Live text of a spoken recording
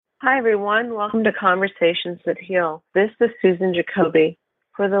Hi, everyone. Welcome to Conversations That Heal. This is Susan Jacoby.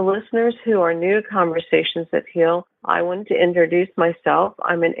 For the listeners who are new to Conversations That Heal, I wanted to introduce myself.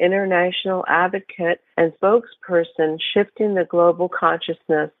 I'm an international advocate and spokesperson shifting the global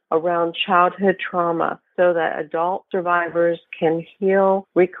consciousness around childhood trauma so that adult survivors can heal,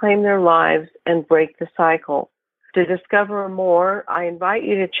 reclaim their lives, and break the cycle. To discover more, I invite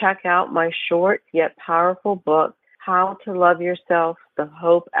you to check out my short yet powerful book, How to Love Yourself, The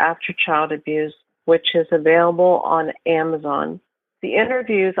Hope After Child Abuse, which is available on Amazon. The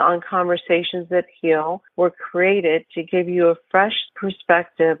interviews on Conversations That Heal were created to give you a fresh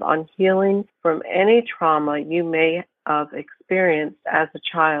perspective on healing from any trauma you may have experienced as a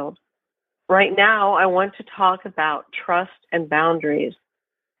child. Right now, I want to talk about trust and boundaries.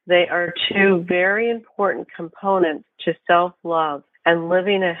 They are two very important components to self-love and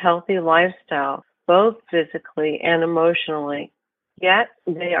living a healthy lifestyle, both physically and emotionally. Yet,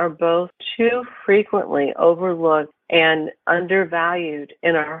 they are both too frequently overlooked and undervalued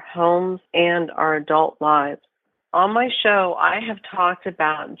in our homes and our adult lives. On my show, I have talked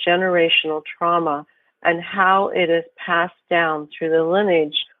about generational trauma and how it is passed down through the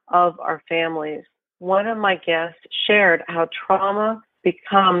lineage of our families. One of my guests shared how trauma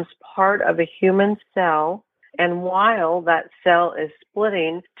becomes part of a human cell, and while that cell is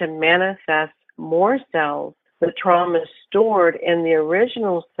splitting to manifest more cells, the trauma stored in the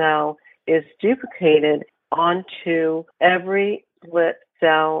original cell is duplicated onto every split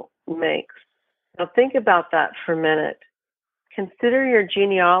cell makes. Now think about that for a minute. Consider your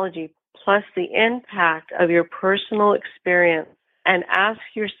genealogy plus the impact of your personal experience and ask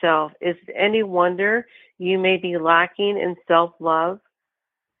yourself, is it any wonder you may be lacking in self-love,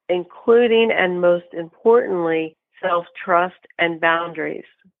 including and most importantly, self-trust and boundaries?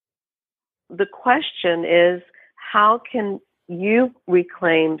 The question is, how can you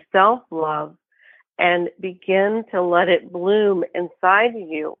reclaim self-love and begin to let it bloom inside of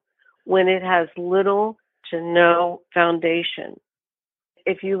you when it has little to no foundation?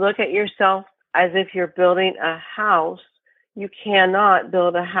 If you look at yourself as if you're building a house, you cannot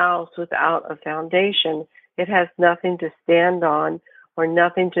build a house without a foundation. It has nothing to stand on or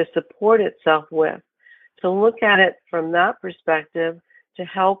nothing to support itself with. So look at it from that perspective to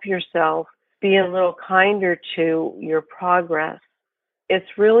help yourself be a little kinder to your progress.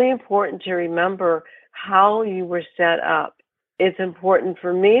 It's really important to remember how you were set up. It's important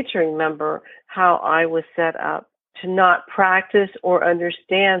for me to remember how I was set up, to not practice or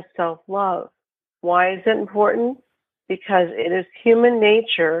understand self-love. Why is it important? Because it is human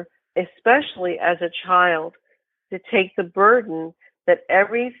nature, especially as a child, to take the burden that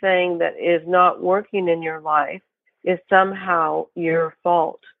everything that is not working in your life is somehow your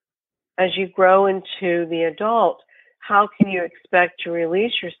fault. As you grow into the adult, how can you expect to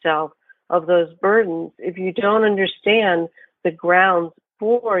release yourself of those burdens if you don't understand the grounds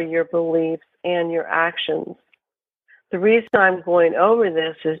for your beliefs and your actions? The reason I'm going over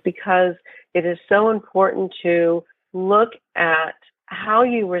this is because it is so important to look at how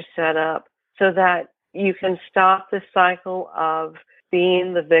you were set up so that you can stop the cycle of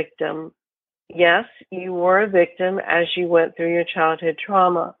being the victim. Yes, you were a victim as you went through your childhood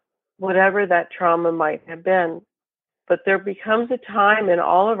trauma, whatever that trauma might have been. But there becomes a time in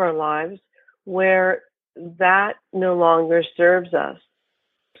all of our lives where that no longer serves us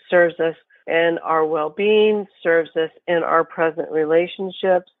in our well-being, serves us in our present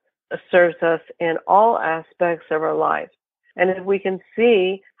relationships, serves us in all aspects of our life. And if we can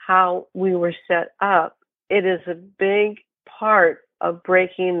see how we were set up, it is a big part of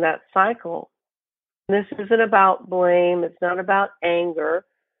breaking that cycle. This isn't about blame. It's not about anger.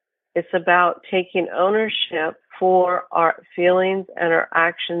 It's about taking ownership for our feelings and our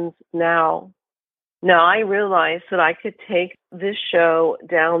actions now. Now, I realize that I could take this show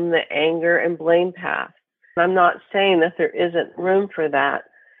down the anger and blame path. I'm not saying that there isn't room for that,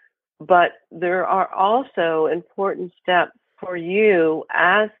 but there are also important steps for you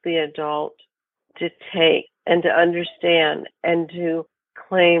as the adult to take and to understand and to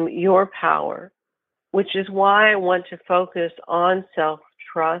claim your power, which is why I want to focus on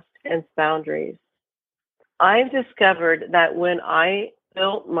self-trust and boundaries. I've discovered that when I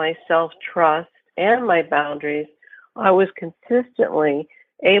built my self-trust and my boundaries, I was consistently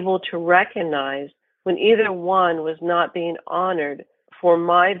able to recognize when either one was not being honored for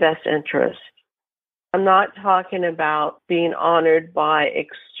my best interest. I'm not talking about being honored by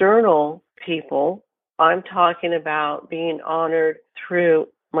external people. I'm talking about being honored through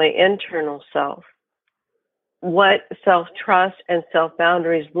my internal self. what self-trust and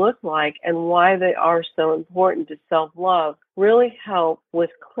self-boundaries look like and why they are so important to self-love really help with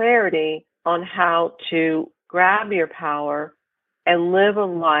clarity on how to grab your power and live a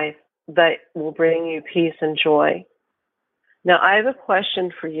life that will bring you peace and joy. Now, I have a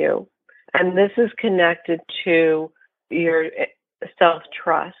question for you, and this is connected to your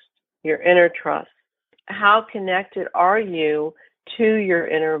self-trust, your inner trust. How connected are you to your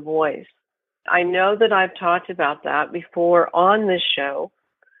inner voice? I know that I've talked about that before on this show.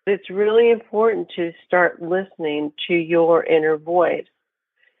 It's really important to start listening to your inner voice.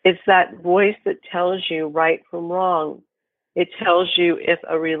 It's that voice that tells you right from wrong. It tells you if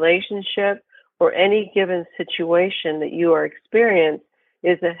a relationship or any given situation that you are experiencing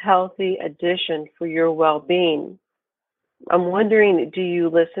is a healthy addition for your well-being. I'm wondering, do you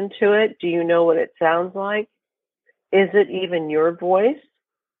listen to it? Do you know what it sounds like? Is it even your voice?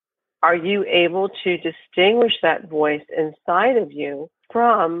 Are you able to distinguish that voice inside of you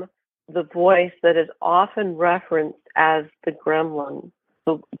from the voice that is often referenced as the gremlin,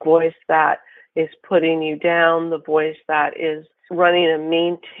 the voice that is putting you down, the voice that is running a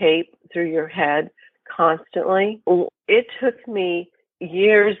mean tape through your head constantly? It took me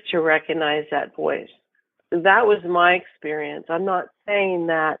years to recognize that voice. That was my experience. I'm not saying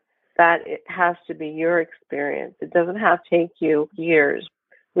that it has to be your experience. It doesn't have to take you years.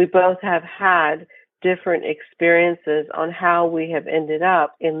 We both have had different experiences on how we have ended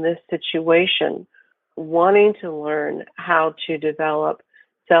up in this situation, wanting to learn how to develop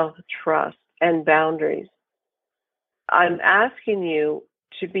self-trust and boundaries. I'm asking you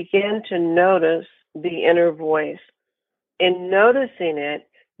to begin to notice the inner voice. In noticing it,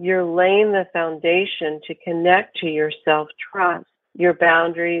 you're laying the foundation to connect to your self-trust, your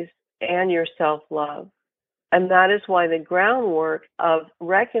boundaries, and your self-love. And that is why the groundwork of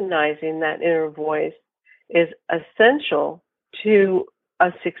recognizing that inner voice is essential to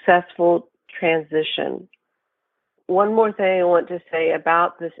a successful transition. One more thing I want to say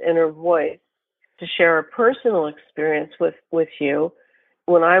about this inner voice, to share a personal experience with you.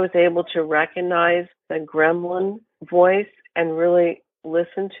 When I was able to recognize the gremlin voice and really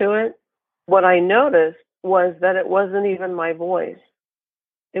listen to it, what I noticed was that it wasn't even my voice.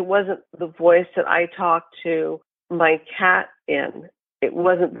 It wasn't the voice that I talked to my cat in. It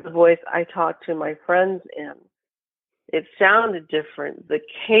wasn't the voice I talked to my friends in. It sounded different. The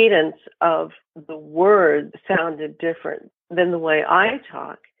cadence of the words sounded different than the way I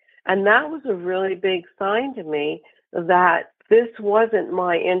talk. And that was a really big sign to me that this wasn't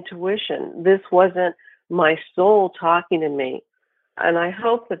my intuition. This wasn't my soul talking to me. And I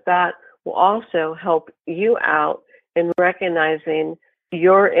hope that will also help you out in recognizing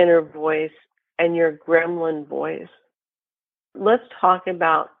your inner voice and your gremlin voice. Let's talk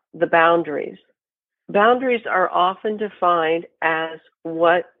about the boundaries. Boundaries are often defined as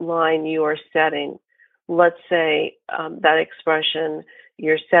what line you are setting. Let's say that expression,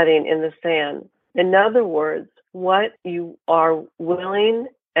 you're setting in the sand. In other words, what you are willing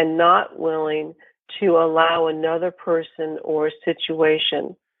and not willing to allow another person or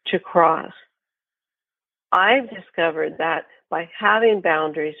situation to cross. I've discovered that by having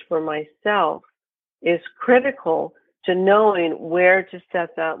boundaries for myself is critical to knowing where to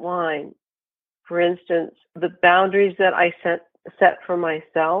set that line. For instance, the boundaries that I set for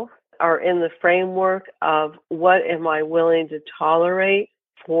myself are in the framework of what am I willing to tolerate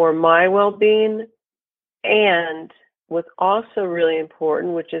for my well-being, and what's also really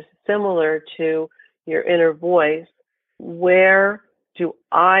important, which is similar to your inner voice, where do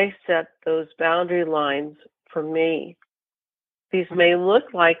I set those boundary lines for me? These may look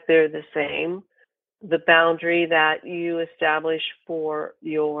like they're the same. The boundary that you establish for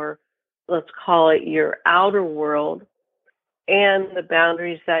your, let's call it your outer world, and the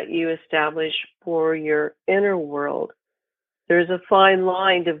boundaries that you establish for your inner world. There's a fine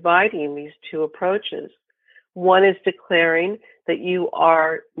line dividing these two approaches. One is declaring that you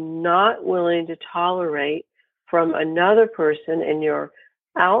are not willing to tolerate from another person in your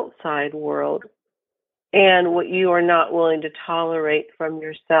outside world, and what you are not willing to tolerate from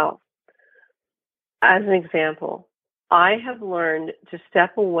yourself. As an example, I have learned to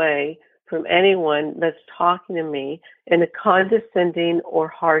step away from anyone that's talking to me in a condescending or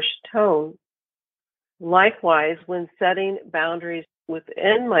harsh tone. Likewise, when setting boundaries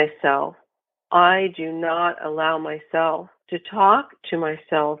within myself, I do not allow myself to talk to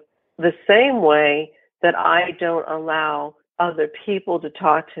myself the same way that I don't allow other people to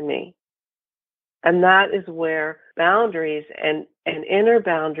talk to me. And that is where boundaries and inner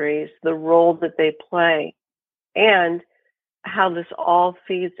boundaries, the role that they play, and how this all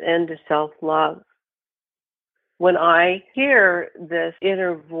feeds into self-love. When I hear this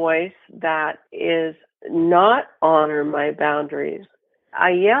inner voice that is not honor my boundaries,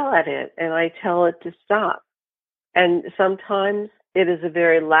 I yell at it and I tell it to stop. And sometimes it is a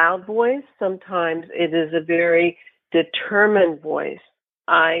very loud voice. Sometimes it is a very determined voice.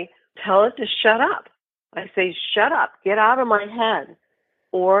 I tell it to shut up. I say, shut up, get out of my head.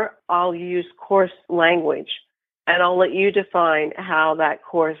 Or I'll use coarse language, and I'll let you define how that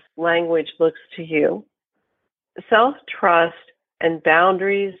coarse language looks to you. Self-trust and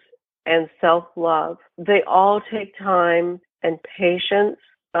boundaries and self-love, they all take time and patience.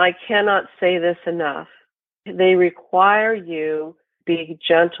 I cannot say this enough. They require you to be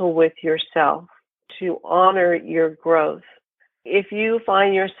gentle with yourself, to honor your growth. If you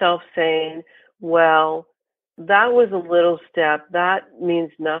find yourself saying, well, that was a little step, that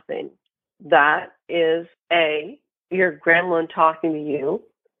means nothing. That is A, your gremlin talking to you,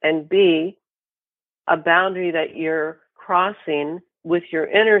 and B, a boundary that you're crossing with your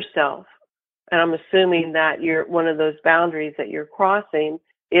inner self. And I'm assuming that one of those boundaries that you're crossing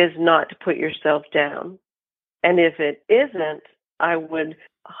is not to put yourself down. And if it isn't, I would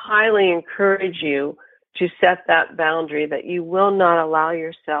highly encourage you to set that boundary that you will not allow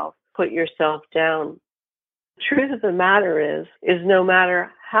yourself put yourself down. The truth of the matter is no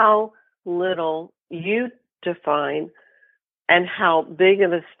matter how little you define and how big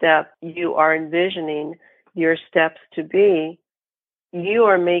of a step you are envisioning your steps to be, you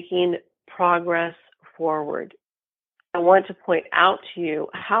are making progress forward. I want to point out to you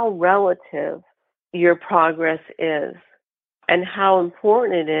how relative your progress is and how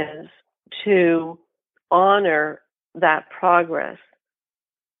important it is to honor that progress.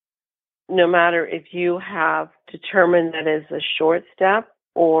 No matter if you have determined that it is a short step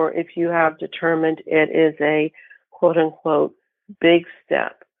or if you have determined it is a quote unquote big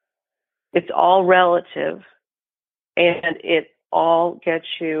step. It's all relative, and it all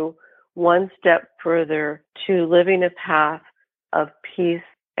gets you one step further to living a path of peace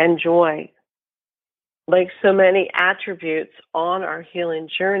and joy. Like so many attributes on our healing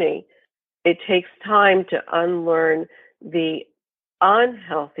journey, it takes time to unlearn the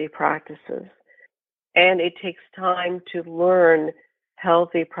unhealthy practices, and it takes time to learn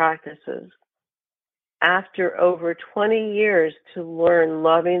healthy practices. After over 20 years to learn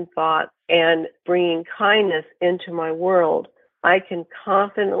loving thoughts and bringing kindness into my world, I can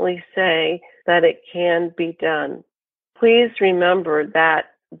confidently say that it can be done. Please remember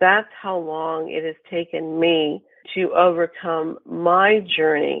that that's how long it has taken me to overcome my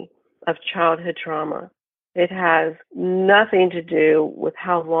journey of childhood trauma. It has nothing to do with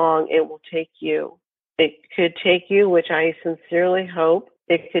how long it will take you. It could take you, which I sincerely hope,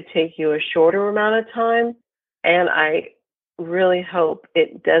 it could take you a shorter amount of time, and I really hope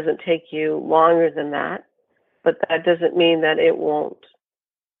it doesn't take you longer than that, but that doesn't mean that it won't.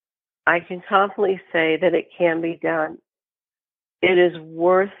 I can confidently say that it can be done. It is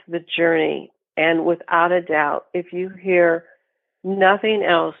worth the journey, and without a doubt, if you hear nothing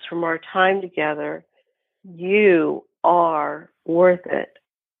else from our time together, you are worth it.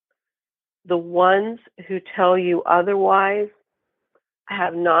 The ones who tell you otherwise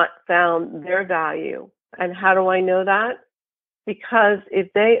have not found their value. And how do I know that? Because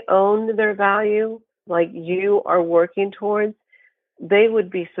if they owned their value, like you are working towards, they would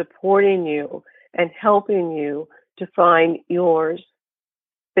be supporting you and helping you to find yours.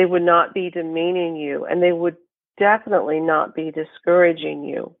 They would not be demeaning you, and they would definitely not be discouraging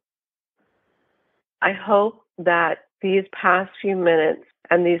you. I hope that these past few minutes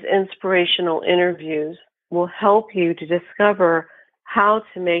and these inspirational interviews will help you to discover how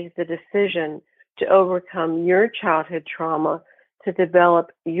to make the decision to overcome your childhood trauma, to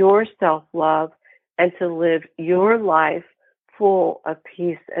develop your self-love, and to live your life full of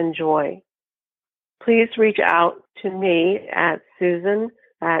peace and joy. Please reach out to me at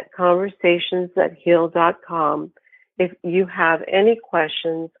Susan@conversationsthatheal.com if you have any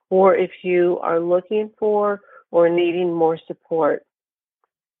questions or if you are looking for or needing more support.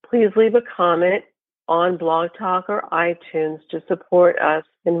 Please leave a comment on Blog Talk or iTunes to support us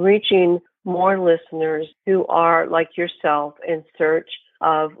in reaching more listeners who are like yourself in search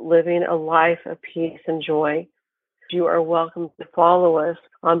of living a life of peace and joy. You are welcome to follow us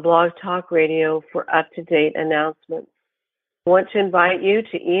on Blog Talk Radio for up-to-date announcements. I want to invite you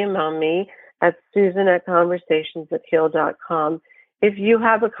to email me at Susan@conversationsthatheal.com if you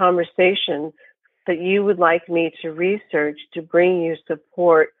have a conversation that you would like me to research to bring you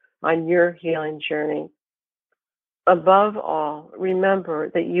support on your healing journey. Above all, remember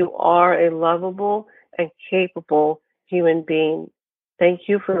that you are a lovable and capable human being. Thank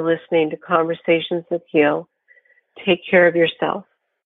you for listening to Conversations That Heal. Take care of yourself.